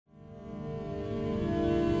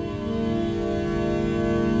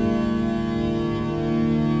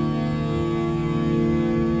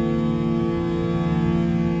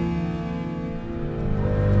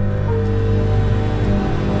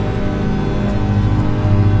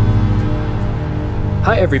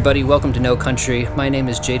Hi, everybody. Welcome to No Country. My name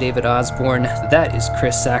is J. David Osborne. That is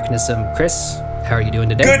Chris Sacknessum. Chris, how are you doing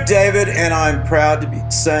today? Good, David, and I'm proud to be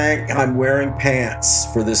saying I'm wearing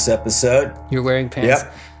pants for this episode. You're wearing pants?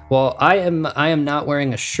 Yep. Well, I am not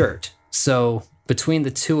wearing a shirt. So between the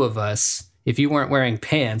two of us, if you weren't wearing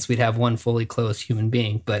pants, we'd have one fully clothed human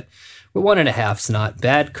being. But one and a half's not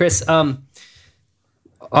bad. Chris, on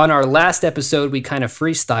our last episode, we kind of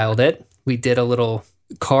freestyled it. We did a little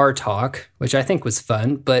car talk, which I think was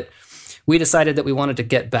fun, but we decided that we wanted to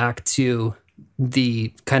get back to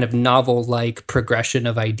the kind of novel-like progression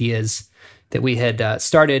of ideas that we had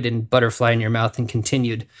started in Butterfly in Your Mouth and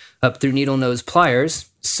continued up through Needle Nose Pliers.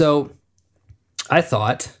 So I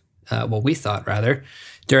thought, we thought rather,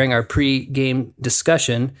 during our pre-game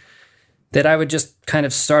discussion that I would just kind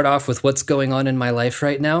of start off with what's going on in my life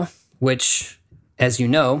right now, which, as you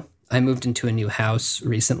know, I moved into a new house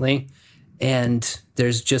recently. And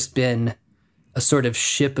there's just been a sort of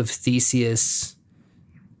ship of Theseus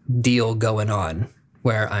deal going on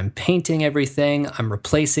where I'm painting everything, I'm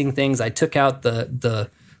replacing things. I took out the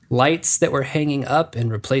lights that were hanging up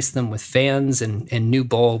and replaced them with fans and new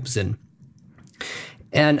bulbs. And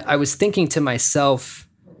I was thinking to myself,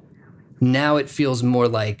 now it feels more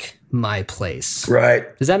like my place.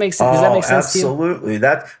 Right. Does that make sense? Does that make sense absolutely.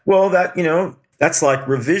 to you? That's like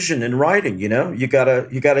revision in writing, you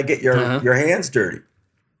gotta get your hands dirty.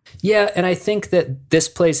 Yeah, and I think that this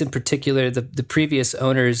place in particular, the previous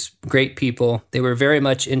owners, great people, they were very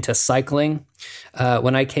much into cycling.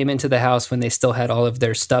 When I came into the house, when they still had all of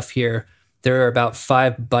their stuff here, there were about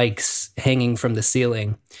 5 bikes hanging from the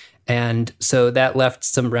ceiling. And so that left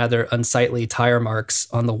some rather unsightly tire marks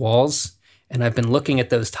on the walls. And I've been looking at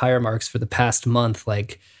those tire marks for the past month,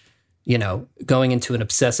 going into an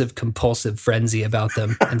obsessive compulsive frenzy about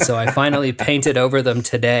them. And so I finally painted over them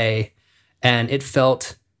today, and it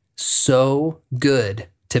felt so good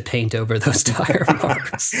to paint over those tire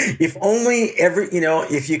marks. If only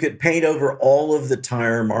if you could paint over all of the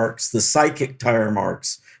tire marks, the psychic tire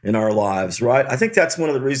marks in our lives, right? I think that's one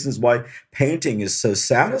of the reasons why painting is so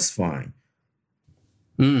satisfying.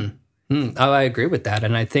 Oh, I agree with that.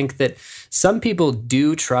 And I think that some people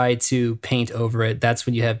do try to paint over it. That's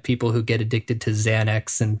when you have people who get addicted to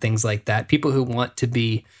Xanax and things like that. People who want to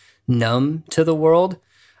be numb to the world.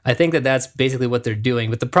 I think that that's basically what they're doing.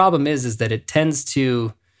 But the problem is that it tends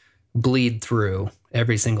to bleed through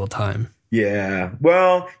every single time. Yeah.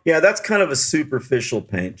 Well, yeah, that's kind of a superficial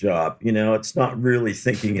paint job. It's not really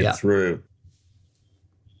thinking it through.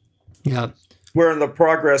 Yeah. Where in the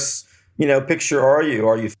progress, picture are you?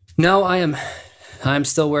 Are you? No, I'm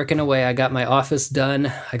still working away. I got my office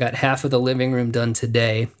done. I got half of the living room done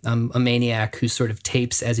today. I'm a maniac who sort of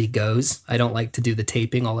tapes as he goes. I don't like to do the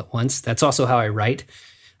taping all at once. That's also how I write.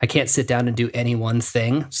 I can't sit down and do any one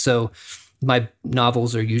thing. So my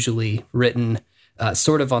novels are usually written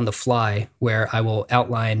sort of on the fly, where I will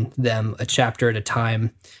outline them a chapter at a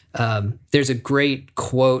time. There's a great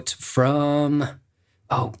quote from,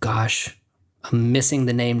 oh gosh, I'm missing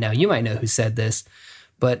the name now. You might know who said this.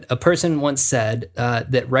 But a person once said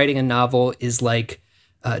that writing a novel is like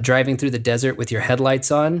driving through the desert with your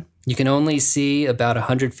headlights on. You can only see about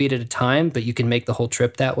 100 feet at a time, but you can make the whole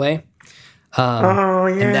trip that way.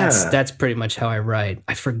 And that's pretty much how I write.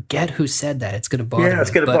 I forget who said that. It's going to bother me. Yeah,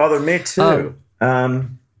 it's going to bother me too.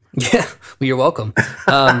 Yeah, well, you're welcome.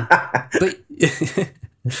 But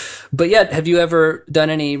yeah, have you ever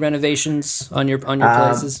done any renovations on your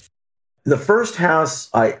places? The first house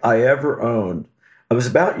I ever owned, I was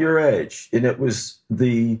about your age, and it was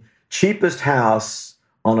the cheapest house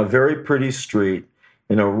on a very pretty street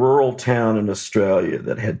in a rural town in Australia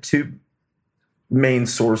that had 2 main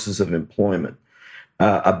sources of employment,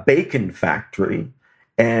 a bacon factory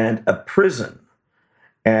and a prison.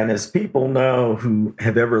 And as people know who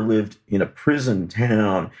have ever lived in a prison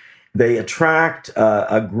town, they attract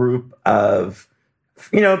a group of,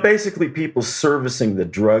 basically people servicing the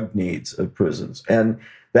drug needs of prisons. And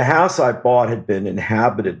the house I bought had been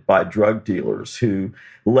inhabited by drug dealers who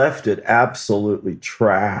left it absolutely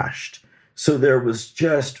trashed. So there was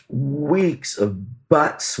just weeks of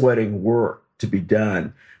butt-sweating work to be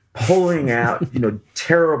done, pulling out,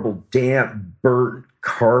 terrible, damp, burnt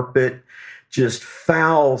carpet, just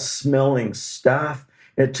foul-smelling stuff.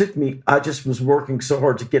 And it took me, I just was working so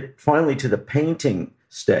hard to get finally to the painting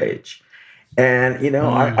stage. And,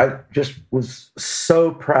 I just was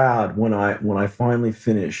so proud when I finally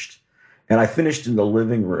finished. And I finished in the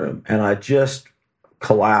living room, and I just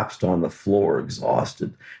collapsed on the floor,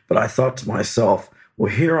 exhausted. But I thought to myself,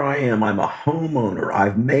 well, here I am. I'm a homeowner.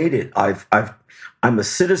 I've made it. I'm a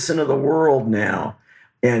citizen of the world now.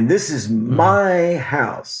 And this is my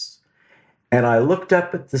house. And I looked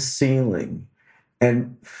up at the ceiling,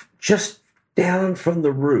 and just down from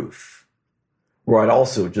the roof, where I'd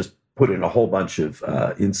also just put in a whole bunch of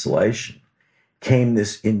insulation, came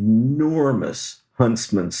this enormous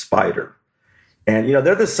huntsman spider. And,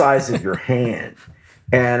 they're the size of your hand.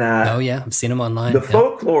 And oh, yeah, I've seen them online. The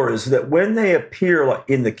folklore is that when they appear like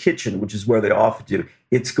in the kitchen, which is where they often do,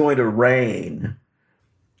 it's going to rain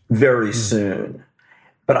very soon.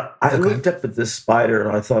 But I looked up at this spider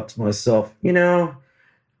and I thought to myself,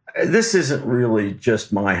 this isn't really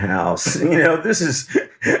just my house. This is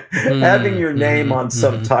having your name on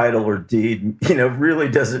some title or deed, really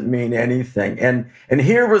doesn't mean anything. And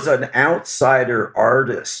here was an outsider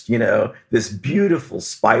artist, this beautiful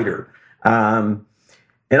spider.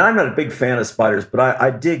 And I'm not a big fan of spiders, but I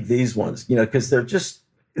dig these ones, because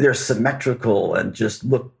they're symmetrical and just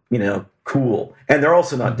look, cool. And they're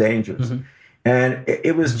also not dangerous. And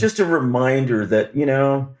it was just a reminder that,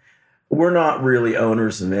 we're not really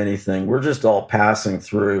owners of anything. We're just all passing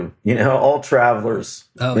through, all travelers,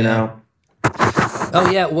 know. Oh,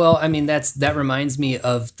 yeah. Well, I mean, that reminds me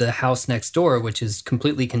of the house next door, which is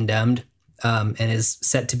completely condemned and is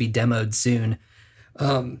set to be demoed soon.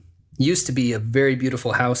 Used to be a very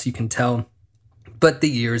beautiful house, you can tell, but the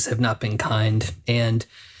years have not been kind, and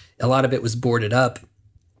a lot of it was boarded up.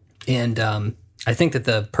 And I think that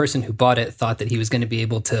the person who bought it thought that he was going to be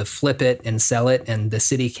able to flip it and sell it, and the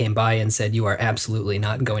city came by and said, "You are absolutely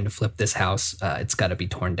not going to flip this house. It's got to be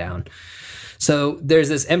torn down." So there's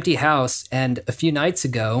this empty house, and a few nights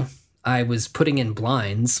ago, I was putting in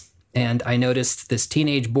blinds, and I noticed this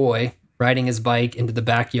teenage boy riding his bike into the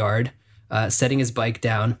backyard, setting his bike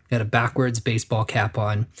down, got a backwards baseball cap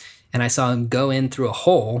on, and I saw him go in through a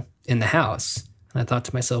hole in the house. And I thought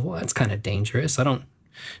to myself, well, that's kind of dangerous. I don't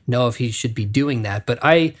know if he should be doing that, but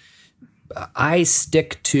I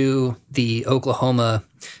stick to the Oklahoma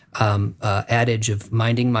adage of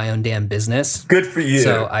minding my own damn business. Good for you.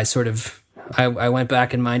 So I went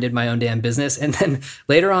back and minded my own damn business. And then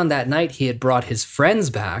later on that night, he had brought his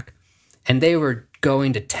friends back, and they were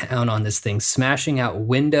going to town on this thing, smashing out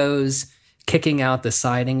windows, kicking out the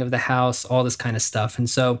siding of the house, all this kind of stuff. And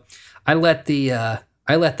so I let the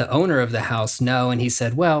owner of the house know, and he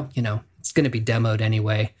said, well, it's going to be demoed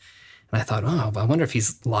anyway. And I thought, oh, I wonder if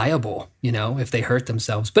he's liable, if they hurt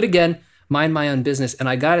themselves. But again, mind my own business. And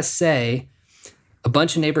I got to say, a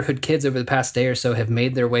bunch of neighborhood kids over the past day or so have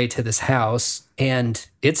made their way to this house, and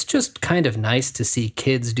it's just kind of nice to see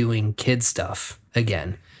kids doing kid stuff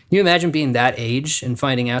again. Can you imagine being that age and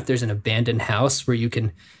finding out there's an abandoned house where you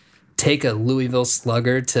can take a Louisville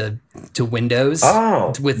Slugger to Windows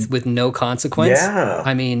with no consequence? Yeah.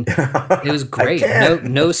 I mean, it was great.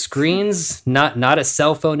 No screens, not a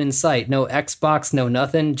cell phone in sight, no Xbox, no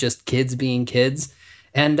nothing, just kids being kids.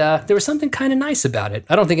 And there was something kind of nice about it.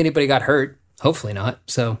 I don't think anybody got hurt. Hopefully not.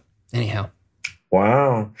 So anyhow.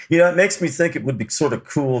 Wow. It makes me think it would be sort of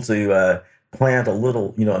cool to plant a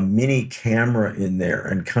little, a mini camera in there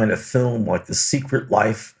and kind of film like the secret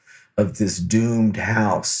life of this doomed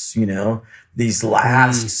house, these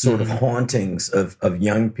last sort of hauntings of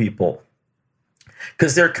young people.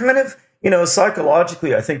 Because they're kind of,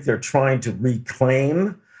 psychologically, I think they're trying to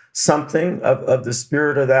reclaim something of the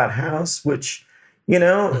spirit of that house, which,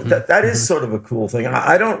 that is sort of a cool thing.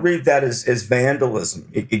 I don't read that as vandalism.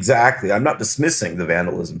 Exactly. I'm not dismissing the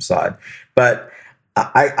vandalism side, but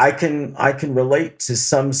I can relate to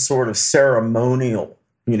some sort of ceremonial,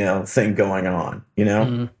 thing going on,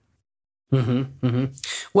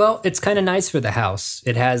 Well, it's kind of nice for the house.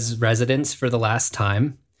 It has residents for the last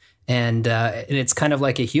time, and it's kind of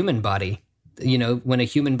like a human body. When a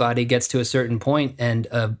human body gets to a certain point and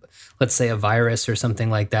let's say a virus or something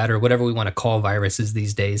like that, or whatever we want to call viruses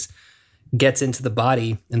these days, gets into the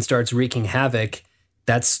body and starts wreaking havoc,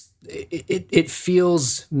 it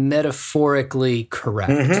feels metaphorically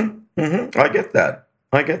correct. I get that.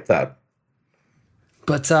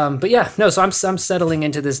 But yeah, no, so I'm settling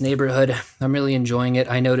into this neighborhood. I'm really enjoying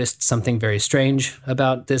it. I noticed something very strange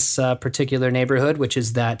about this particular neighborhood, which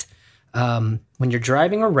is that when you're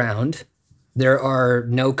driving around, there are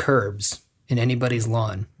no curbs in anybody's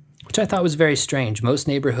lawn, which I thought was very strange. Most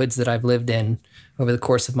neighborhoods that I've lived in over the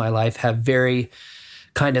course of my life have very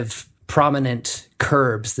kind of prominent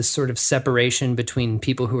curbs, this sort of separation between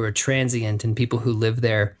people who are transient and people who live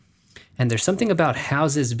there. And there's something about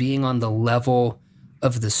houses being on the level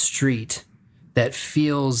of the street that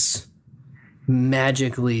feels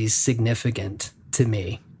magically significant to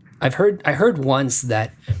me. I heard once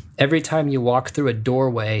that every time you walk through a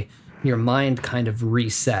doorway, your mind kind of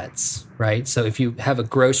resets, right? So if you have a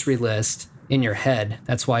grocery list, in your head.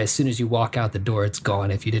 That's why as soon as you walk out the door, it's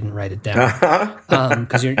gone if you didn't write it down, Uh-huh.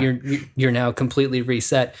 because you're now completely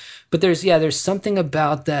reset. But there's something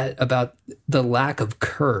about the lack of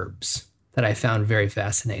curbs that I found very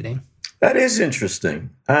fascinating. That is interesting.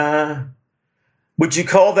 Would you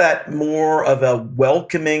call that more of a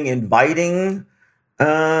welcoming, inviting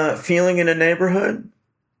feeling in a neighborhood?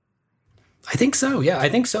 I think so. Yeah, I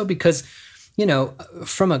think so because,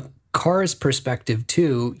 from a car's perspective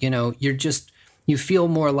too, you feel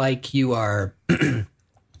more like you are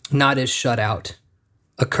not as shut out.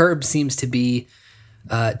 A curb seems to be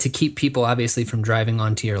to keep people obviously from driving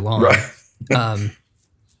onto your lawn, Right.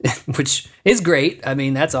 which is great. I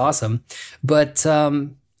mean, that's awesome. But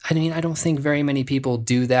I don't think very many people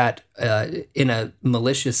do that in a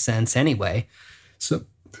malicious sense anyway.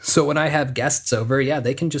 So when I have guests over, yeah,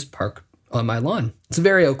 they can just park on my lawn. It's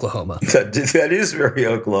very Oklahoma. That is very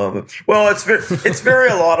Oklahoma. Well, it's very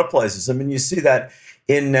a lot of places. I mean, you see that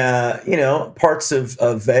in parts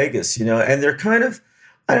of Vegas, and they're kind of,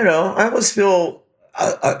 I don't know. I always feel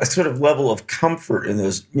a sort of level of comfort in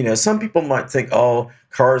those. Some people might think, oh,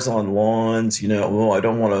 cars on lawns. Well, I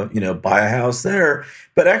don't want to buy a house there.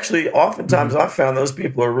 But actually, oftentimes I've found those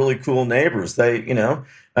people are really cool neighbors. They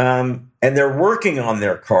and they're working on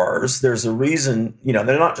their cars. There's a reason, they're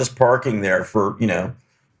not just parking there for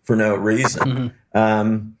no reason.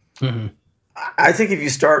 I think if you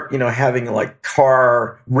start, having like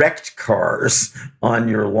wrecked cars on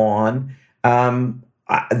your lawn,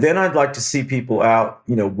 then I'd like to see people out,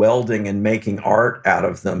 welding and making art out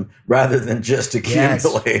of them rather than just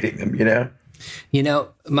accumulating them,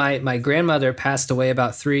 My grandmother passed away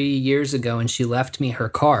about 3 years ago, and she left me her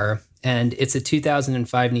car. And it's a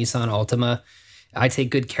 2005 Nissan Altima. I take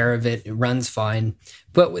good care of it. It runs fine.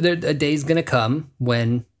 But a day's going to come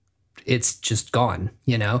when it's just gone,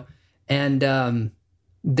 And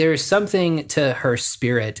there's something to her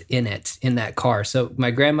spirit in that car. So my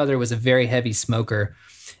grandmother was a very heavy smoker.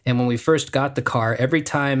 And when we first got the car, every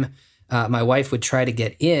time my wife would try to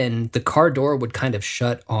get in, the car door would kind of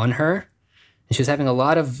shut on her. And she was having a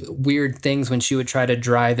lot of weird things when she would try to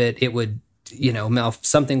drive it. It would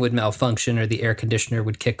something would malfunction, or the air conditioner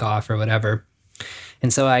would kick off or whatever.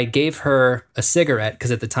 And so I gave her a cigarette,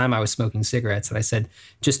 because at the time I was smoking cigarettes, and I said,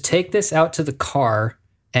 just take this out to the car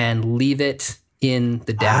and leave it in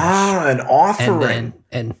the dash. An offering.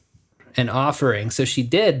 And an offering. So she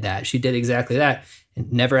did that. She did exactly that,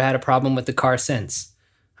 and never had a problem with the car since.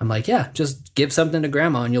 I'm like, yeah, just give something to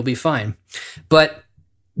grandma and you'll be fine. But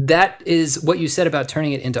that is what you said about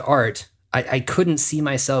turning it into art. I couldn't see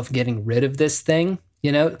myself getting rid of this thing.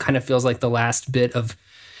 It kind of feels like the last bit of,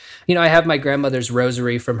 I have my grandmother's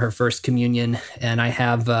rosary from her first communion, and I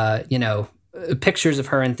have, pictures of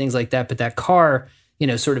her and things like that. But that car,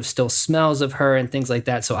 sort of still smells of her and things like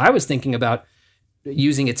that. So I was thinking about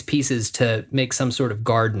using its pieces to make some sort of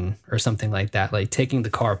garden or something like that, like taking the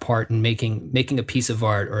car apart and making a piece of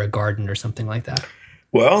art or a garden or something like that.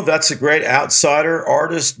 Well, that's a great outsider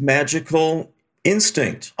artist, magical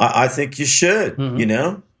instinct. I think you should,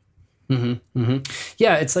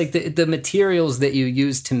 Yeah, it's like the materials that you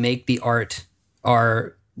use to make the art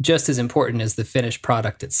are just as important as the finished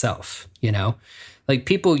product itself. Like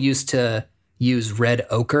people used to use red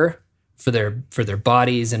ochre for their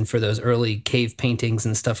bodies and for those early cave paintings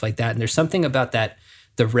and stuff like that. And there's something about that,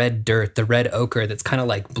 the red dirt, the red ochre, that's kind of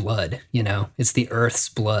like blood. It's the earth's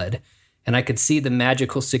blood. And I could see the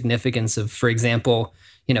magical significance of, for example,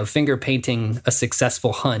 finger painting a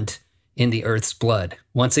successful hunt in the earth's blood.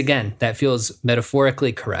 Once again, that feels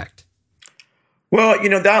metaphorically correct. Well,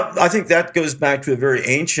 that I think that goes back to a very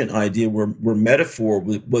ancient idea where metaphor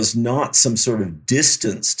was not some sort of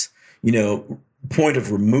distanced, point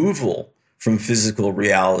of removal from physical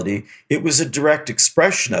reality. It was a direct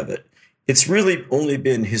expression of it. It's really only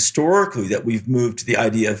been historically that we've moved to the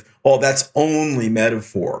idea of, oh, that's only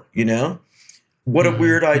metaphor, What a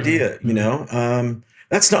weird idea,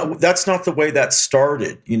 That's not the way that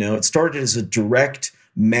started. It started as a direct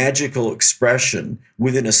magical expression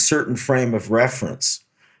within a certain frame of reference.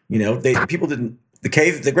 People didn't.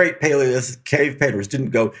 The great Paleolithic cave painters didn't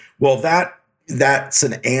go, well, that's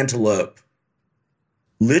an antelope.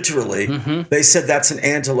 Literally, they said that's an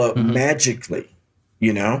antelope magically.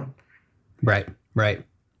 Right.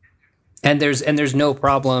 And there's no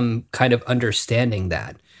problem kind of understanding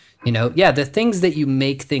that. The things that you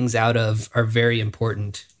make things out of are very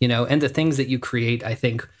important, and the things that you create, I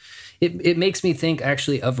think it makes me think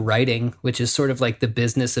actually of writing, which is sort of like the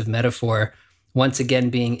business of metaphor, once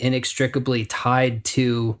again, being inextricably tied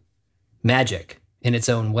to magic in its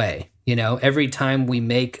own way. Every time we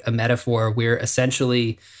make a metaphor, we're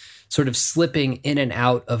essentially sort of slipping in and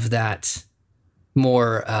out of that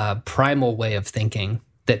more primal way of thinking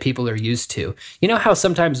that people are used to. You know how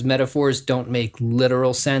sometimes metaphors don't make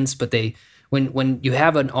literal sense, but they, when you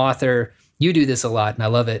have an author, you do this a lot, and I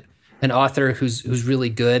love it. An author who's really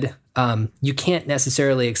good. You can't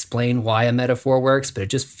necessarily explain why a metaphor works, but it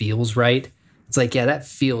just feels right. It's like, yeah, that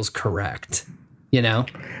feels correct. You know.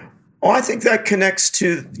 Well, I think that connects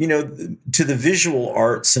to, to the visual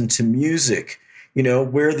arts and to music,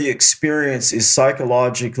 where the experience is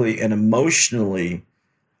psychologically and emotionally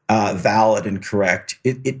valid and correct.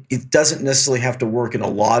 It doesn't necessarily have to work in a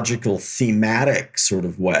logical, thematic sort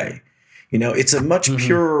of way. It's a much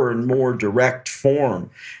purer and more direct form.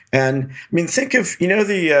 And I mean, think of,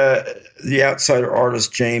 the outsider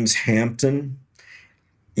artist James Hampton.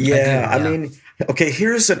 Yeah, I mean, okay,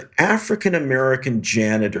 here's an African-American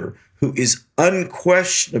janitor who is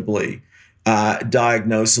unquestionably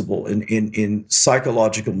diagnosable in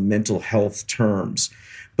psychological mental health terms.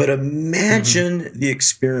 But imagine the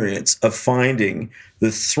experience of finding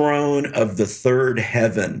the throne of the third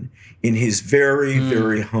heaven in his very,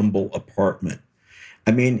 very humble apartment.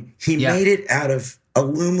 I mean, he made it out of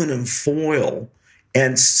aluminum foil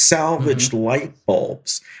and salvaged light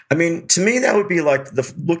bulbs. I mean, to me, that would be like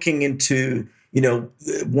looking into,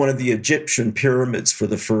 one of the Egyptian pyramids for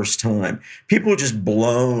the first time. People are just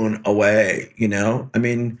blown away, I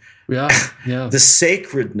mean, the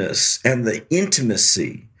sacredness and the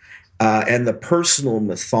intimacy and the personal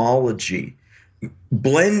mythology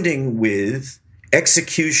blending with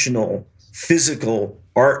executional physical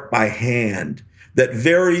art by hand that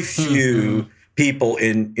very few people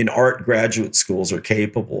in art graduate schools are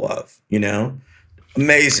capable of,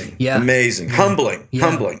 Amazing. Yeah. Amazing. Yeah. Humbling. Yeah.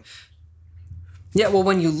 Humbling. Yeah. Well,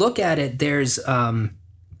 when you look at it, there's an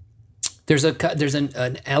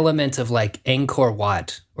element of like Angkor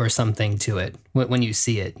Wat or something to it when you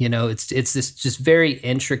see it. It's this just very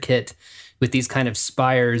intricate with these kind of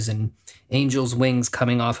spires and angels' wings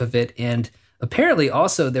coming off of it. And apparently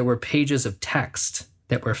also there were pages of text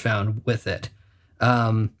that were found with it.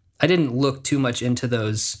 I didn't look too much into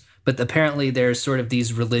those, but apparently there's sort of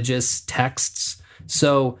these religious texts.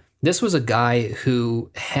 So this was a guy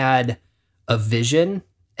who had a vision,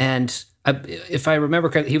 and if I remember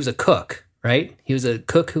correctly, he was a cook, right? He was a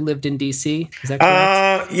cook who lived in D.C. Is that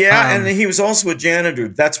correct? Yeah, and he was also a janitor.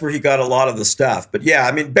 That's where he got a lot of the stuff. But yeah,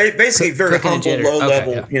 I mean, basically very humble,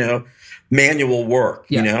 low-level, manual work,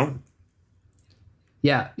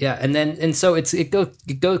 Yeah, and so it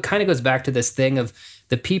kind of goes back to this thing of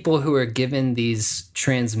the people who are given these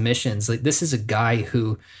transmissions. Like, this is a guy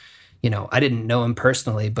who, I didn't know him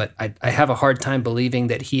personally, but I have a hard time believing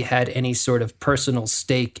that he had any sort of personal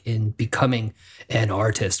stake in becoming an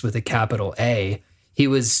artist with a capital A. He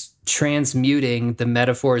was transmuting the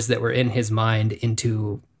metaphors that were in his mind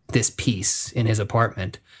into this piece in his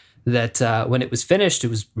apartment that when it was finished, it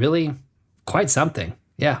was really quite something.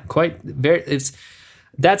 Yeah,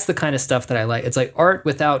 that's the kind of stuff that I like. It's like art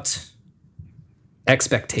without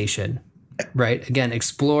expectation, right? Again,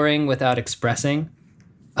 exploring without expressing.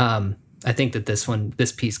 I think that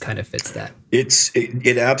this piece kind of fits that.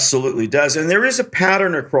 It absolutely does. And there is a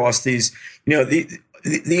pattern across these, the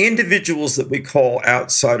individuals that we call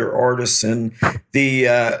outsider artists, and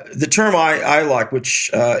the term I like,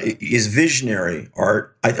 which is visionary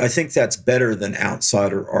art. I think that's better than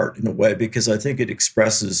outsider art in a way, because I think it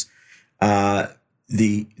expresses the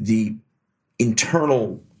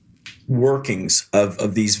internal workings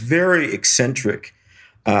of these very eccentric,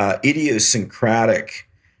 idiosyncratic,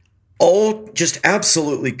 all just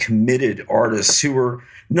absolutely committed artists who are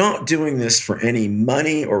not doing this for any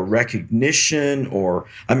money or recognition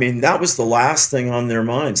that was the last thing on their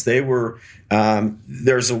minds. They were,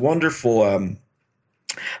 there's a wonderful,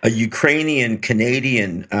 a Ukrainian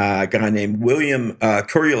Canadian guy named William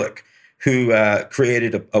Kurylik who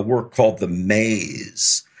created a work called The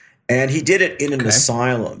Maze. And he did it in an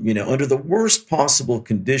asylum, under the worst possible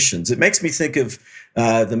conditions. It makes me think of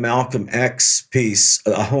the Malcolm X piece,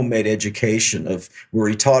 A Homemade Education, where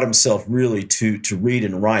he taught himself really to read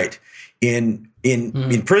and write in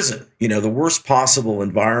prison, the worst possible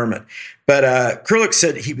environment. But Kurylik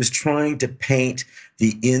said he was trying to paint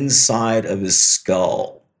the inside of his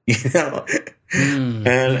skull,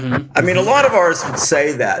 And I mean, a lot of artists would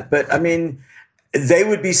say that, but I mean, they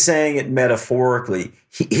would be saying it metaphorically.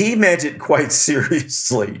 He meant it quite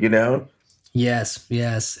seriously, Yes.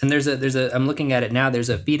 And there's I'm looking at it now. There's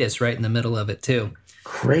a fetus right in the middle of it too.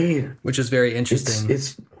 Great. Which is very interesting.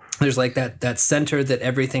 There's like that center that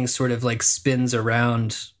everything sort of like spins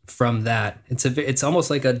around from that. It's almost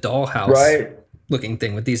like a dollhouse looking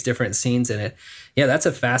thing with these different scenes in it. Yeah, that's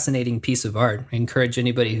a fascinating piece of art. I encourage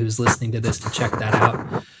anybody who's listening to this to check that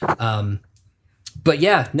out. But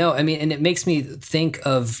yeah, no, I mean, and it makes me think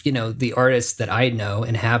of, the artists that I know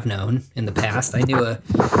and have known in the past.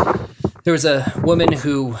 There was a woman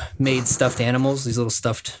who made stuffed animals, these little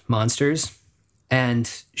stuffed monsters,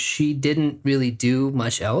 and she didn't really do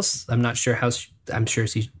much else. I'm not sure I'm sure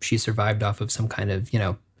she survived off of some kind of,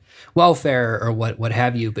 welfare or what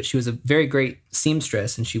have you, but she was a very great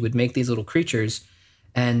seamstress, and she would make these little creatures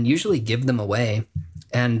and usually give them away.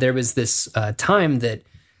 And there was this time that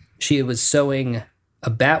she was sewing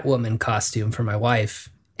a Batwoman costume for my wife,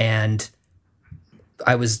 and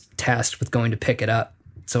I was tasked with going to pick it up.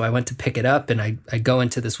 So I went to pick it up, and I go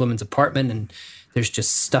into this woman's apartment, and there's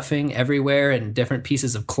just stuffing everywhere and different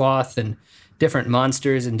pieces of cloth and different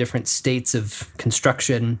monsters and different states of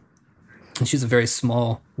construction. And she's a very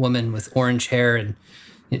small woman with orange hair, and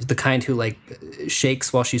the kind who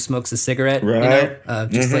shakes while she smokes a cigarette, right?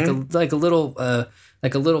 Just like a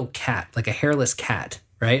little cat, like a hairless cat,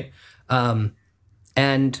 right?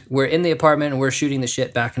 And we're in the apartment, and we're shooting the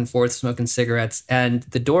shit back and forth, smoking cigarettes, and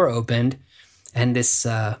the door opened, and this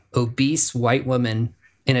obese white woman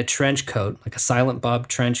in a trench coat, like a Silent Bob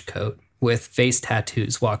trench coat with face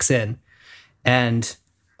tattoos, walks in. And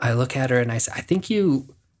I look at her and I say, I think you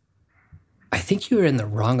were in the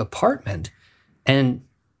wrong apartment. And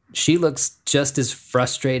she looks just as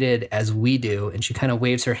frustrated as we do. And she kind of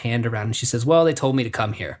waves her hand around and she says, well, they told me to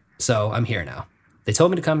come here, so I'm here now. They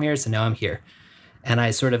told me to come here, so now I'm here. And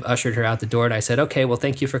I sort of ushered her out the door, and I said, okay, well,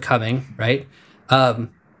 thank you for coming, right?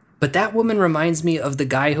 But that woman reminds me of the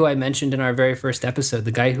guy who I mentioned in our very first episode,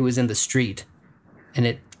 the guy who was in the street. And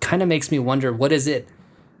it kind of makes me wonder, what is it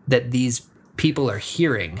that these people are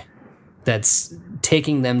hearing that's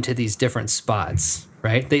taking them to these different spots,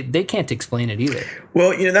 right? They can't explain it either.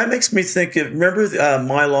 Well, that makes me think of, remember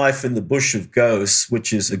My Life in the Bush of Ghosts,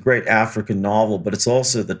 which is a great African novel, but it's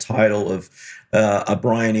also the title of a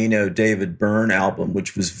Brian Eno, David Byrne album,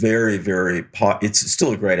 which was very, very it's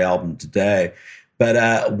still a great album today.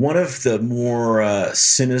 But one of the more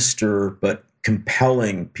sinister but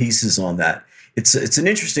compelling pieces on that, it's an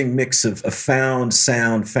interesting mix of found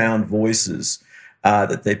sound, found voices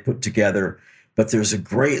that they put together. But there's a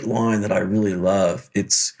great line that I really love.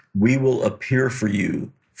 It's, we will appear for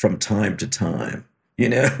you from time to time.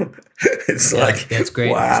 It's that's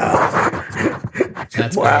great. Wow.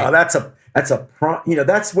 Wow. Great.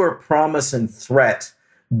 That's where promise and threat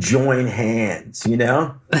join hands,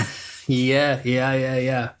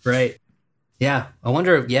 Yeah. Right. Yeah. I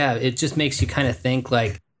wonder, it just makes you kind of think,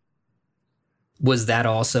 was that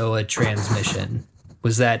also a transmission?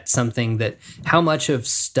 Was that something how much of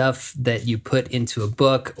stuff that you put into a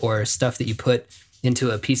book or stuff that you put into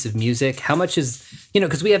a piece of music, how much is,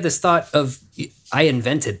 because we have this thought of, I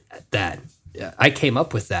invented that. I came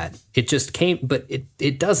up with that. It just came, but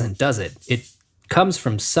it doesn't, does it? It comes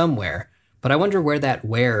from somewhere, but I wonder where that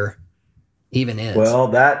where even is. Well,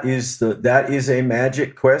 that is a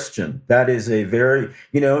magic question. That is a very,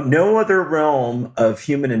 no other realm of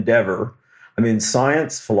human endeavor. I mean,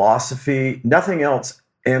 science, philosophy, nothing else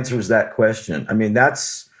answers that question. I mean,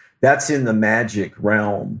 that's in the magic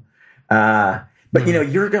realm. But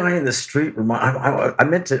your guy in the street,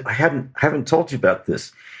 I haven't told you about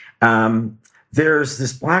this. There's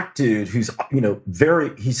this black dude who's,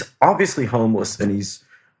 he's obviously homeless, and he's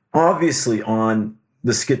obviously on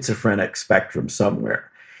the schizophrenic spectrum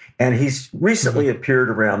somewhere. And he's recently appeared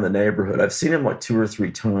around the neighborhood. I've seen him 2 or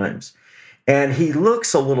 3 times. And he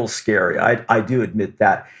looks a little scary. I do admit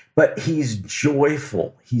that. But he's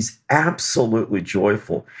joyful. He's absolutely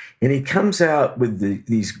joyful. And he comes out with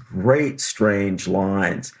these great, strange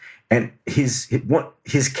lines. And his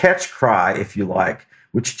catch cry, if you like,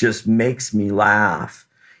 which just makes me laugh,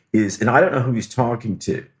 is, and I don't know who he's talking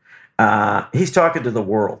to. He's talking to the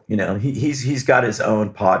world. He's got his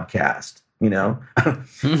own podcast,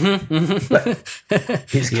 But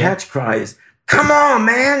his catch cry is, come on,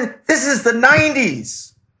 man, this is the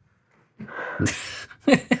 90s.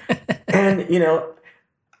 And,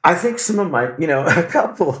 I think some of my, a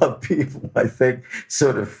couple of people, I think,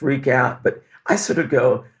 sort of freak out. But I sort of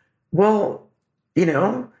go, well,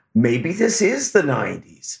 maybe this is the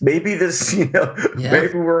 90s. Maybe this,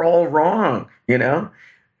 maybe we're all wrong,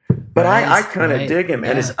 But I kind of dig him.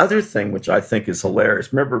 Yeah. And his other thing, which I think is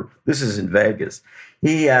hilarious, remember, this is in Vegas.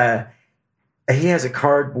 He has a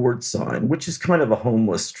cardboard sign, which is kind of a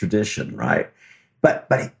homeless tradition, right? But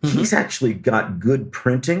he's actually got good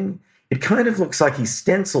printing. It kind of looks like he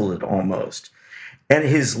stenciled it almost. And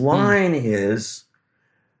his line is,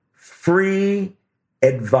 free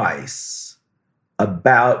advice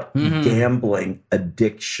about gambling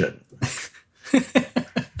addiction.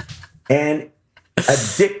 And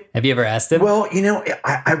Have you ever asked him? Well,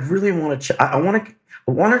 I really want to. I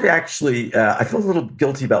wanted to actually. I feel a little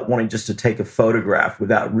guilty about wanting just to take a photograph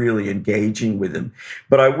without really engaging with him.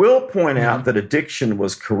 But I will point out that addiction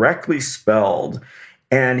was correctly spelled,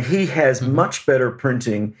 and he has much better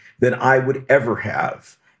printing than I would ever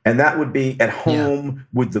have. And that would be at home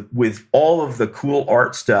with all of the cool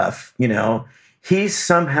art stuff. He's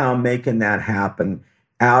somehow making that happen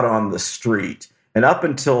out on the street. And up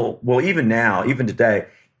until, well, even now, even today,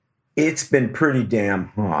 it's been pretty damn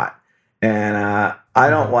hot. And I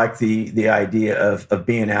don't like the idea of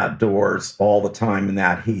being outdoors all the time in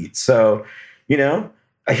that heat. So,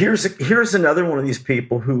 here's another one of these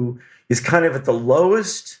people who is kind of at the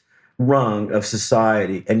lowest rung of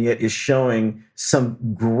society and yet is showing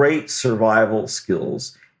some great survival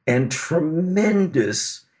skills and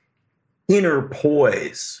tremendous inner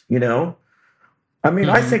poise,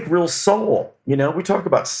 I think real soul, we talk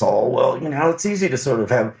about soul. Well, it's easy to sort of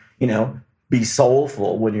have, be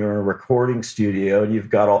soulful when you're in a recording studio and you've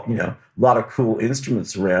got a lot of cool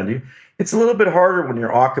instruments around you. It's a little bit harder when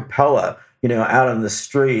you're a cappella, out on the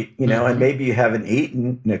street, and maybe you haven't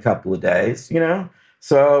eaten in a couple of days,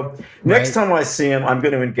 So next time I see him, I'm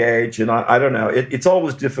going to engage. And I don't know, it's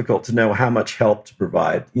always difficult to know how much help to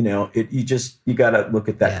provide. You got to look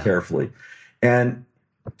at that carefully. And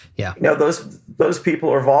those people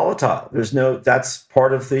are volatile. That's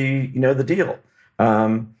part of the deal.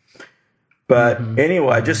 But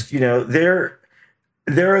anyway, just, there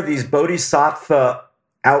are these bodhisattva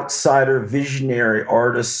outsider visionary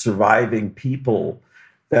artists, surviving people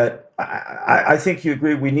that I think you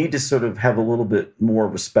agree we need to sort of have a little bit more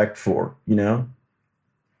respect for,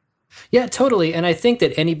 Yeah, totally. And I think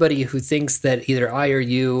that anybody who thinks that either I or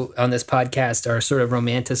you on this podcast are sort of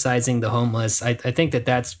romanticizing the homeless, I think that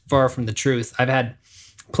that's far from the truth. I've had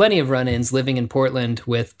plenty of run-ins living in Portland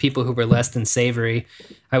with people who were less than savory.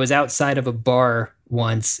 I was outside of a bar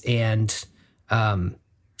once and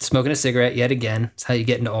smoking a cigarette yet again. That's how you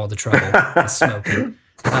get into all the trouble, smoking.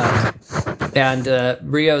 And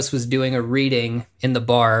Rios was doing a reading in the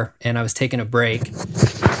bar, and I was taking a break.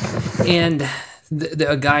 And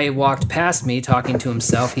a guy walked past me talking to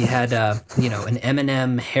himself. He had, an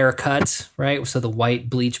Eminem haircut, right? So the white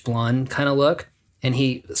bleach blonde kind of look. And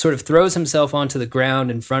he sort of throws himself onto the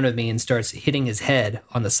ground in front of me and starts hitting his head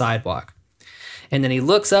on the sidewalk. And then he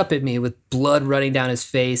looks up at me with blood running down his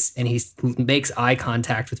face, and he makes eye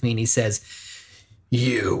contact with me, and he says,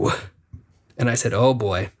 "You." And I said, "Oh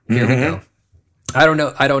boy, here we go." I don't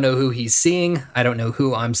know who he's seeing. I don't know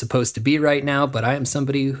who I'm supposed to be right now, but I am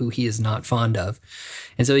somebody who he is not fond of.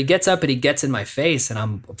 And so he gets up and he gets in my face, and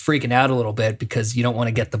I'm freaking out a little bit because you don't want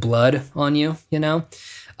to get the blood on you,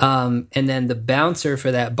 And then the bouncer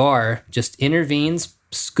for that bar just intervenes,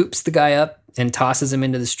 scoops the guy up and tosses him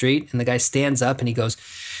into the street. And the guy stands up and he goes,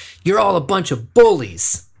 "You're all a bunch of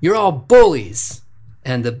bullies. You're all bullies."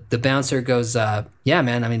 And the bouncer goes, "Yeah,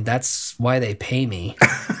 man, I mean, that's why they pay me."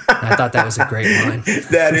 And I thought that was a great line.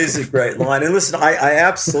 That is a great line. And listen, I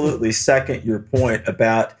absolutely second your point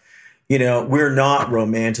about, we're not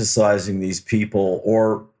romanticizing these people,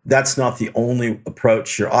 or that's not the only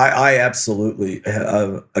approach here. I absolutely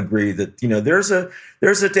agree that,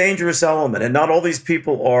 there's a dangerous element, and not all these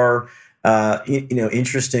people are,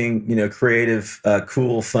 interesting, creative,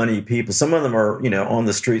 cool, funny people. Some of them are, on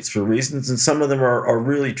the streets for reasons, and some of them are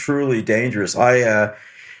really, truly dangerous.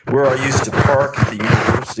 Where I used to park at the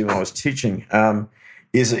university when I was teaching,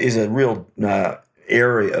 is a real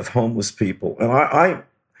area of homeless people. And I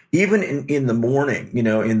even in the morning,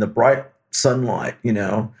 in the bright sunlight,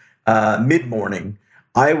 mid-morning,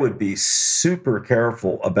 I would be super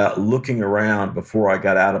careful about looking around before I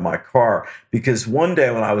got out of my car, because one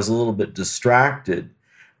day when I was a little bit distracted,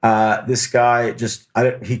 this guy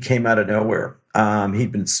he came out of nowhere.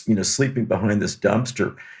 He'd been, sleeping behind this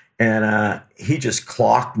dumpster, and he just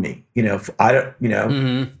clocked me. No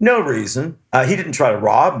reason. He didn't try to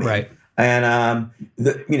rob me. Right. And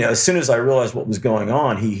as soon as I realized what was going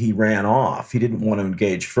on, he ran off. He didn't want to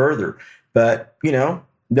engage further. But no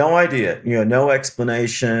idea. No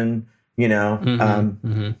explanation.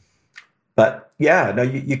 But yeah, no,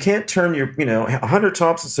 you can't turn your. Hunter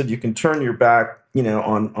Thompson said you can turn your back,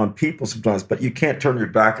 on people sometimes, but you can't turn your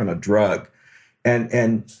back on a drug. And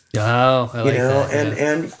I like that,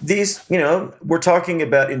 and these, we're talking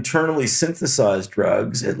about internally synthesized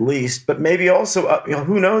drugs at least, but maybe also,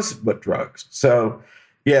 who knows what drugs. So,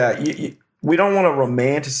 yeah, we don't want to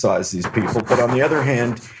romanticize these people, but on the other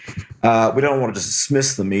hand, we don't want to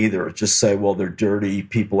dismiss them either. Just say, well, they're dirty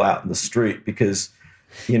people out in the street, because,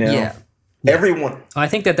 everyone. I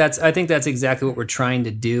think that's exactly what we're trying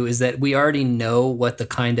to do, is that we already know what the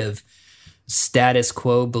kind of status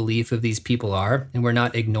quo belief of these people are, and we're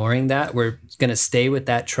not ignoring that. We're going to stay with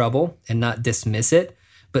that trouble and not dismiss it,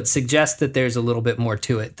 but suggest that there's a little bit more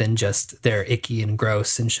to it than just they're icky and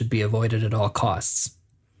gross and should be avoided at all costs.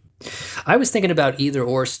 I was thinking about either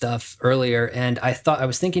or stuff earlier, and I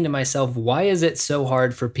was thinking to myself, why is it so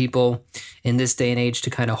hard for people in this day and age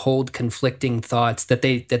to kind of hold conflicting thoughts that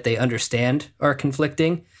they understand are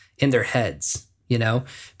conflicting in their heads, you know?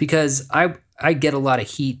 Because I get a lot of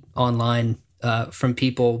heat online from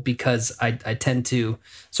people because I tend to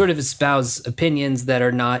sort of espouse opinions that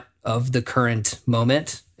are not of the current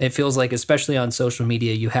moment. It feels like, especially on social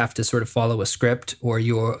media, you have to sort of follow a script, or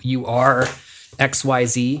you are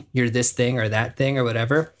XYZ, you're this thing or that thing or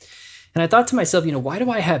whatever. And I thought to myself, you know, why do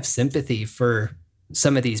I have sympathy for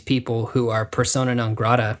some of these people who are persona non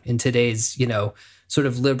grata in today's, you know, sort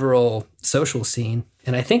of liberal social scene?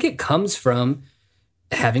 And I think it comes from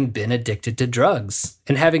having been addicted to drugs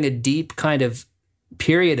and having a deep kind of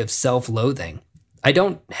period of self-loathing. I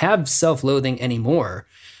don't have self-loathing anymore,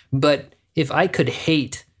 but if I could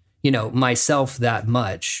hate, you know, myself that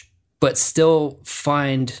much, but still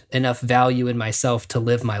find enough value in myself to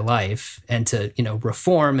live my life and to, you know,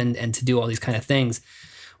 reform and to do all these kind of things,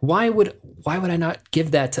 why would I not give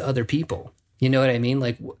that to other people? You know what I mean?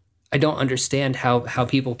 Like, I don't understand how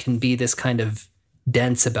people can be this kind of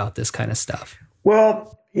dense about this kind of stuff.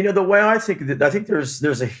 Well, you know, the way I think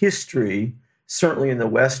there's a history, certainly in the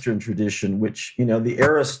Western tradition, which, you know, the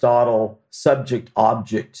Aristotle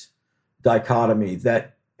subject-object dichotomy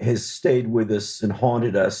that has stayed with us and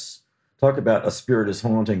haunted us. Talk about a spirit is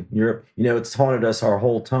haunting Europe. You know, it's haunted us our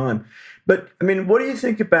whole time. But, I mean, what do you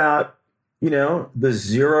think about, you know, the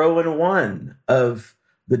 0 and 1 of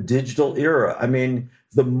the digital era? I mean,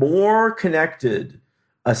 the more connected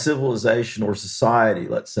a civilization or society,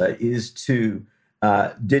 let's say, is to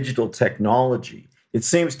digital technology, it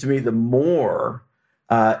seems to me the more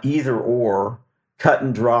either or, cut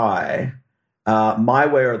and dry, my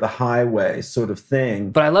way or the highway sort of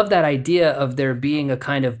thing. But I love that idea of there being a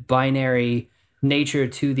kind of binary nature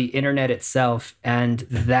to the internet itself, and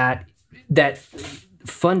that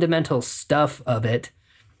fundamental stuff of it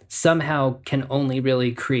somehow can only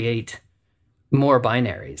really create more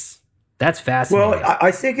binaries. That's fascinating. Well,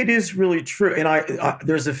 I think it is really true. And I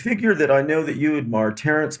there's a figure that I know that you admire,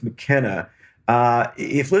 Terence McKenna.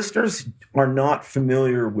 If listeners are not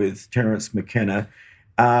familiar with Terence McKenna,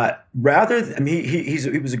 he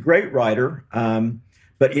was a great writer,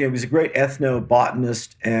 but, you know, he was a great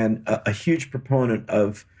ethnobotanist and a huge proponent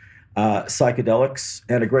of psychedelics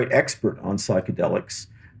and a great expert on psychedelics.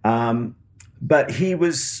 But he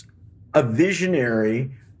was a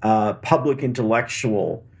visionary public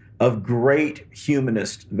intellectual of great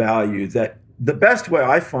humanist value. That the best way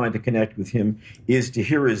I find to connect with him is to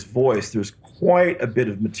hear his voice. There's quite a bit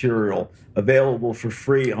of material available for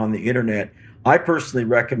free on the internet. I personally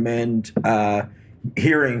recommend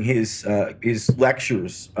hearing his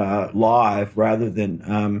lectures live rather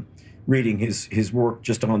than reading his work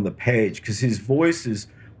just on the page, because his voice is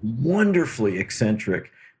wonderfully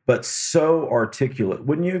eccentric, but so articulate.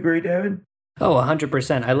 Wouldn't you agree, David? Oh,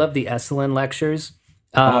 100%. I love the Esalen lectures.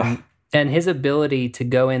 And his ability to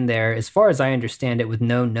go in there, as far as I understand it, with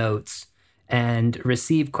no notes and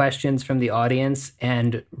receive questions from the audience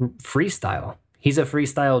and freestyle. He's a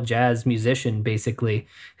freestyle jazz musician, basically,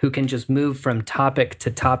 who can just move from topic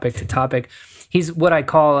to topic to topic. He's what I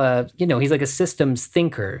call he's like a systems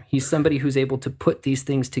thinker. He's somebody who's able to put these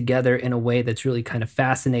things together in a way that's really kind of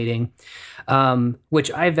fascinating,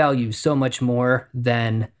 which I value so much more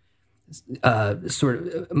than sort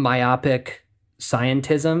of myopic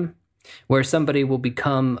scientism, where somebody will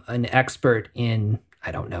become an expert in,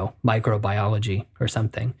 I don't know, microbiology or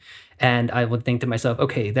something. And I would think to myself,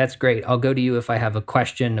 okay, that's great. I'll go to you if I have a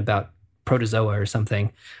question about protozoa or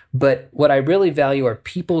something. But what I really value are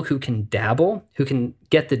people who can dabble, who can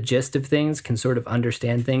get the gist of things, can sort of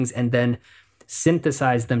understand things, and then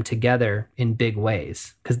synthesize them together in big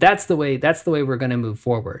ways. Because that's the way we're going to move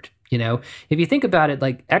forward. You know, if you think about it,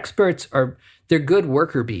 like experts they're good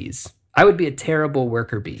worker bees. I would be a terrible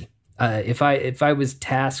worker bee. If I was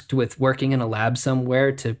tasked with working in a lab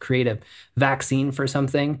somewhere to create a vaccine for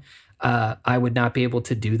something, I would not be able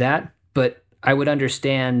to do that. But I would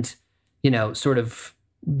understand, you know, sort of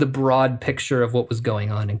the broad picture of what was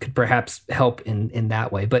going on and could perhaps help in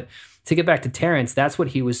that way. But to get back to Terence, that's what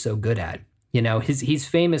he was so good at. You know, he's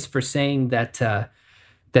famous for saying that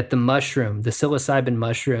that the mushroom, the psilocybin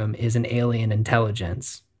mushroom, is an alien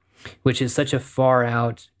intelligence, which is such a far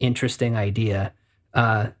out, interesting idea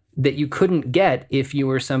that you couldn't get if you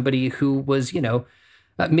were somebody who was, you know,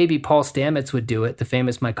 maybe Paul Stamets would do it, the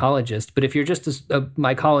famous mycologist. But if you're just a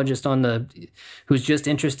mycologist who's just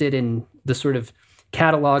interested in the sort of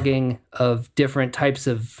cataloging of different types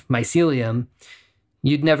of mycelium,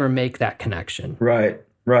 you'd never make that connection. Right.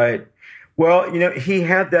 Well, he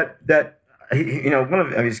had one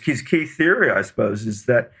of his key theory, I suppose, is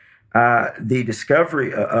that the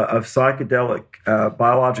discovery of psychedelic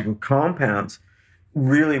biological compounds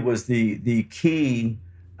really was the key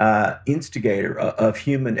instigator of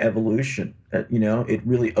human evolution. It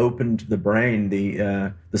really opened the brain,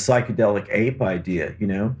 the psychedelic ape idea,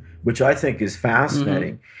 which I think is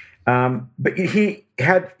fascinating. But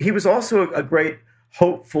he was also a great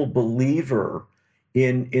hopeful believer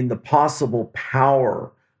in the possible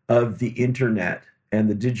power of the internet and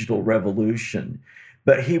the digital revolution.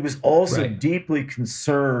 But he was also deeply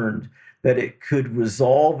concerned that it could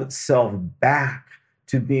resolve itself back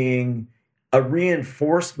to being a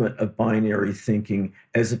reinforcement of binary thinking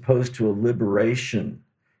as opposed to a liberation,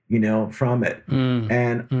 from it.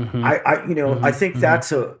 And I think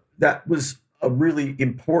that was a really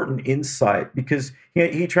important insight, because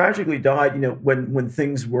he tragically died, when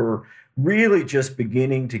things were really just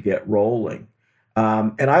beginning to get rolling.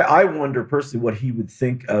 And I wonder personally what he would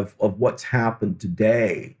think of what's happened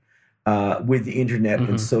today with the internet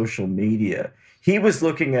and social media. He was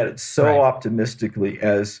looking at it so optimistically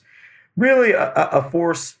as really a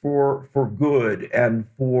force for good and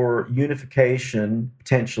for unification,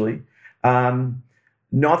 potentially.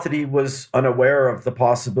 Not that he was unaware of the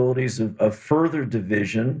possibilities of further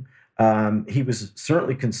division. He was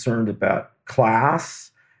certainly concerned about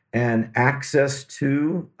class and access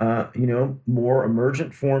to, more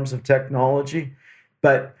emergent forms of technology.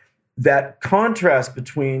 But that contrast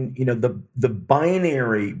between, the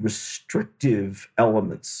binary restrictive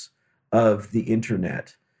elements of the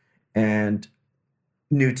internet and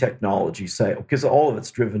new technology, say, because all of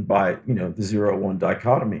it's driven by, the 0-1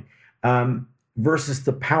 dichotomy, versus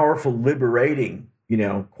the powerful liberating,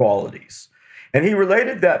 qualities. And he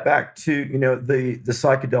related that back to, the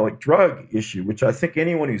psychedelic drug issue, which I think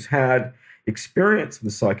anyone who's had experience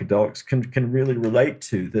with psychedelics can really relate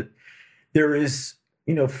to, that there is,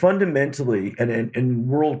 fundamentally, and in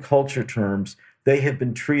world culture terms, they have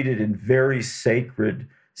been treated in very sacred,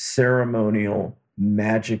 ceremonial,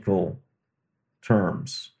 magical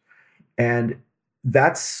terms. And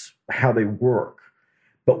that's how they work.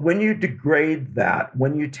 But when you degrade that,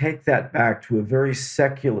 when you take that back to a very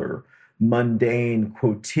secular, mundane,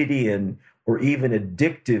 quotidian, or even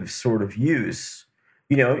addictive sort of use,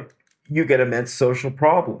 you get immense social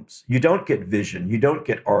problems. You don't get vision, you don't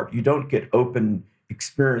get art, you don't get open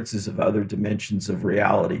experiences of other dimensions of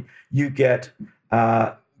reality. You get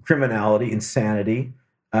criminality, insanity,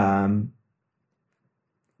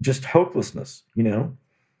 just hopelessness,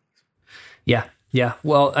 Yeah.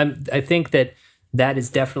 Well, I think that is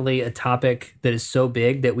definitely a topic that is so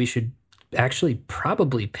big that we should actually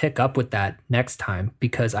probably pick up with that next time,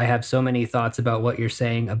 because I have so many thoughts about what you're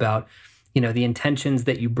saying about, the intentions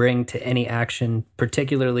that you bring to any action,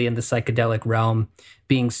 particularly in the psychedelic realm,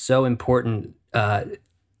 being so important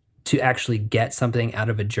to actually get something out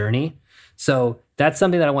of a journey. So that's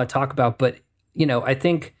something that I want to talk about. But, I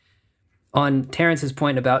think on Terence's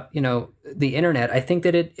point about, the internet, I think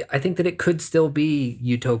that it could still be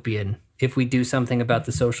utopian if we do something about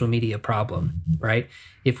the social media problem, right?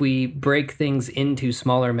 If we break things into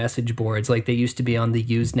smaller message boards like they used to be on the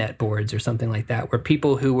Usenet boards or something like that, where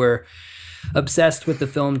people who were obsessed with the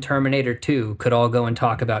film Terminator 2 could all go and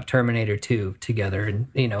talk about Terminator 2 together and,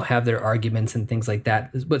 have their arguments and things like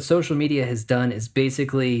that. What social media has done is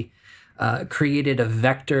basically created a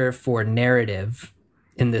vector for narrative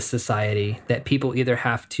in this society that people either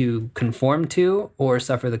have to conform to or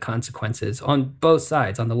suffer the consequences on both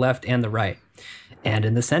sides, on the left and the right, and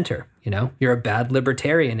in the center. You're a bad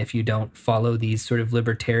libertarian if you don't follow these sort of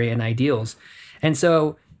libertarian ideals. And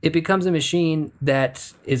so it becomes a machine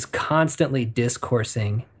that is constantly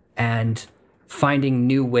discoursing and finding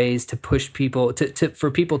new ways to push people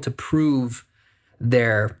for people to prove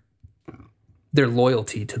their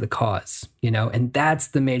loyalty to the cause, and that's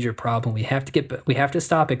the major problem. We have to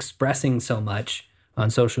stop expressing so much on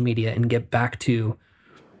social media and get back to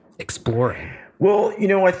exploring. Well,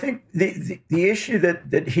 I think the issue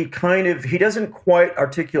that he doesn't quite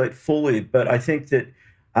articulate fully, but I think that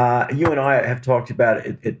you and I have talked about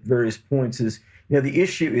it at various points, is, the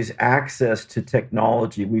issue is access to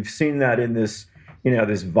technology. We've seen that in this,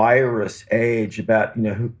 this virus age about,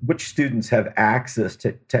 which students have access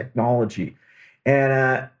to technology.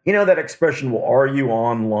 And, that expression, well, are you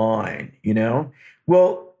online,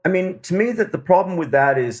 Well, I mean, to me, that the problem with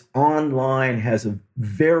that is online has a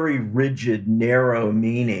very rigid, narrow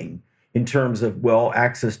meaning in terms of, well,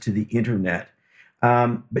 access to the internet.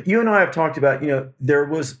 But you and I have talked about,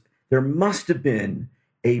 there must have been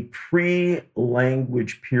a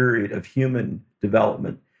pre-language period of human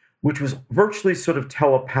development, which was virtually sort of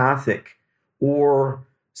telepathic or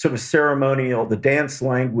sort of ceremonial, the dance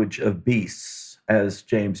language of beasts, as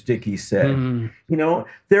James Dickey said.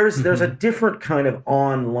 There's a different kind of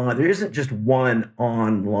online. There isn't just one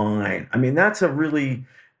online. I mean, that's a really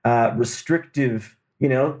restrictive,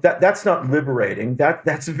 that's not liberating.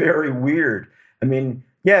 That's very weird. I mean,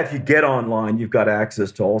 yeah, if you get online, you've got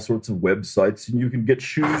access to all sorts of websites, and you can get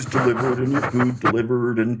shoes delivered and your food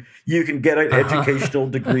delivered, and you can get an educational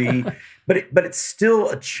degree. But it's still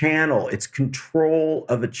a channel. It's control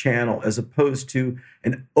of a channel as opposed to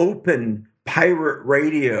an open pirate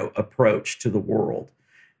radio approach to the world.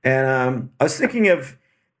 And I was thinking of,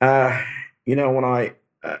 when I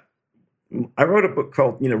wrote a book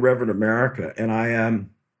called, Reverend America, and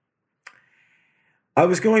I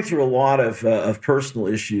was going through a lot of personal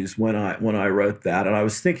issues when I wrote that, and I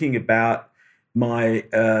was thinking about my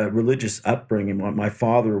religious upbringing. My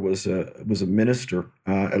father was a minister,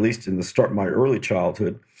 at least in the start of my early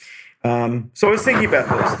childhood. So I was thinking about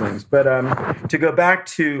those things. But to go back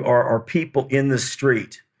to our people in the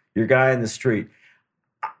street, your guy in the street,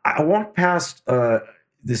 I walked past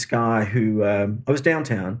this guy who I was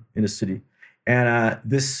downtown in a city, and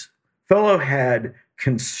this fellow had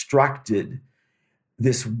constructed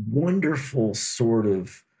this wonderful sort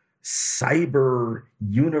of cyber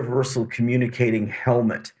universal communicating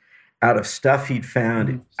helmet out of stuff he'd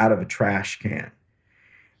found out of a trash can.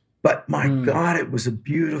 But my God, it was a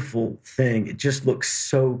beautiful thing. It just looked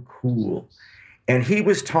so cool. And he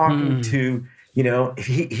was talking to,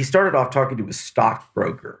 he started off talking to a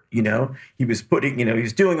stockbroker, he was putting, he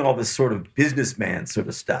was doing all this sort of businessman sort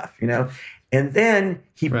of stuff, and then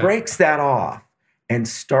he breaks that off and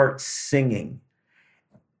starts singing.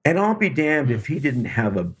 And I'll be damned if he didn't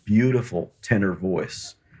have a beautiful tenor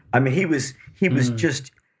voice. I mean, he was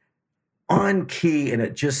just on key, and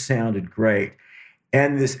it just sounded great.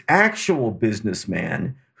 And this actual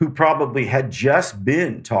businessman, who probably had just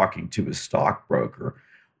been talking to his stockbroker,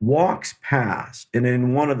 walks past, and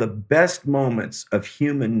in one of the best moments of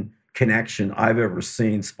human connection I've ever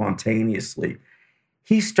seen spontaneously,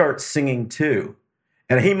 he starts singing too.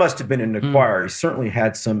 And he must have been in the choir. He certainly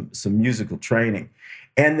had some musical training.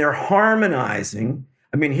 And they're harmonizing.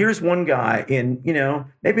 I mean, here's one guy in,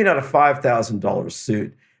 maybe not a $5,000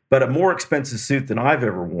 suit, but a more expensive suit than I've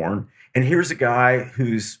ever worn. And here's a guy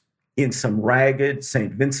who's in some ragged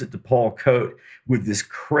St. Vincent de Paul coat with this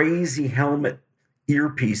crazy helmet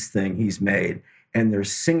earpiece thing he's made, and they're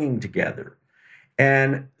singing together.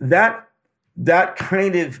 And that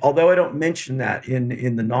kind of, although I don't mention that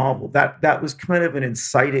in the novel, that was kind of an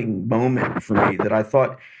inciting moment for me, that I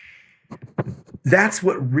thought, that's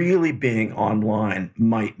what really being online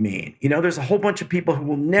might mean. There's a whole bunch of people who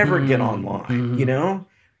will never get online,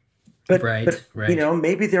 but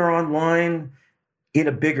maybe they're online in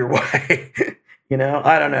a bigger way.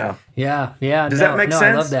 I don't know. Yeah. Does that make sense?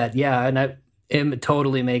 I love that. Yeah. And it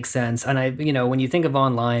totally makes sense. And when you think of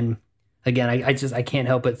online, again, I can't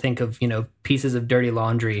help but think of, pieces of dirty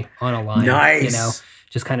laundry on a line, nice.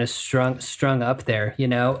 Just kind of strung up there,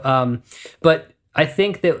 but I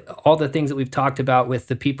think that all the things that we've talked about with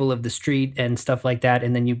the people of the street and stuff like that,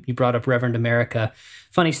 and then you brought up Reverend America.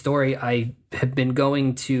 Funny story, I have been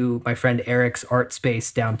going to my friend Eric's art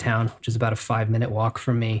space downtown, which is about a 5-minute walk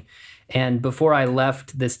from me. And before I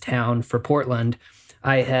left this town for Portland,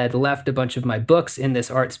 I had left a bunch of my books in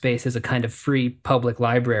this art space as a kind of free public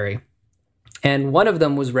library. And one of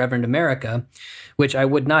them was Reverend America, which I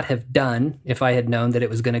would not have done if I had known that it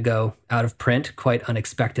was going to go out of print quite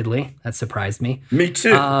unexpectedly. That surprised me. Me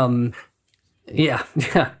too. Yeah,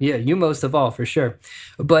 you most of all, for sure.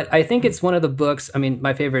 But I think it's one of the books,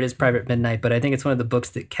 my favorite is Private Midnight, but I think it's one of the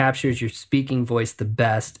books that captures your speaking voice the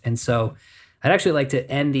best. And so I'd actually like to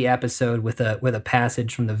end the episode with a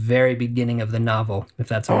passage from the very beginning of the novel, if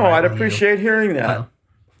that's all right. Oh, I'd appreciate hearing that.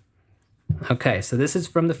 Okay, so this is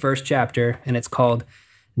from the first chapter, and it's called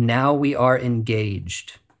Now We Are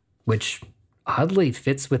Engaged, which oddly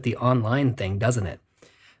fits with the online thing, doesn't it?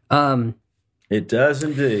 It does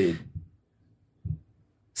indeed.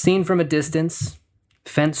 Seen from a distance,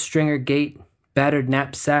 fence stringer gate, battered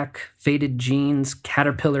knapsack, faded jeans,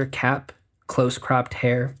 caterpillar cap, close-cropped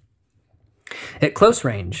hair. At close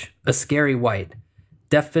range, a scary white,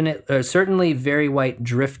 certainly very white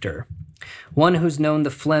drifter. One who's known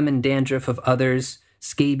the phlegm and dandruff of others,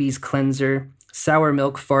 scabies cleanser, sour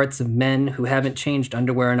milk farts of men who haven't changed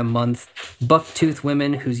underwear in a month, buck-toothed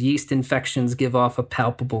women whose yeast infections give off a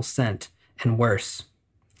palpable scent, and worse.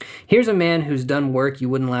 Here's a man who's done work you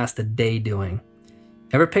wouldn't last a day doing.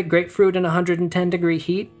 Ever pick grapefruit in 110-degree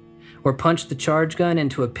heat? Or punch the charge gun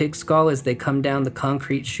into a pig skull as they come down the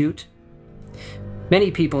concrete chute? Many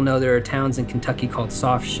people know there are towns in Kentucky called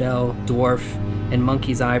Soft Shell, Dwarf, and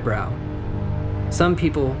Monkey's Eyebrow. Some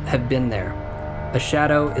people have been there. A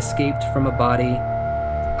shadow escaped from a body,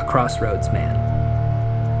 a crossroads man.